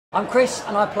I'm Chris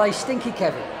and I play Stinky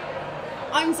Kevin.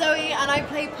 I'm Zoe and I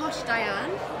play Posh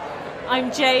Diane.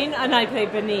 I'm Jane and I play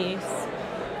Bernice.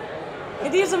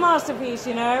 It is a masterpiece,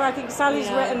 you know. I think Sally's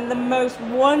written the most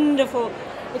wonderful...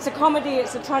 It's a comedy,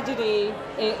 it's a tragedy,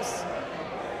 it's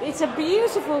a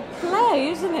beautiful play,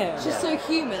 isn't it? It's just so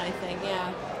human, I think,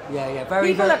 Yeah, very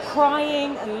People good. are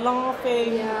crying and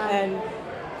laughing and...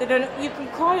 They don't. You can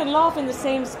cry and laugh in the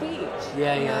same speech.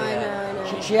 Yeah.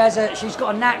 I know. She's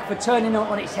got a knack for turning it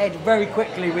on its head very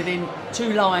quickly within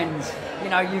 2 lines. You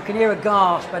know, you can hear a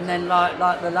gasp, and then like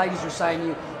the ladies were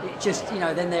saying, it just,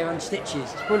 then they're on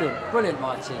stitches. It's brilliant,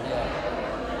 Martin. Yeah.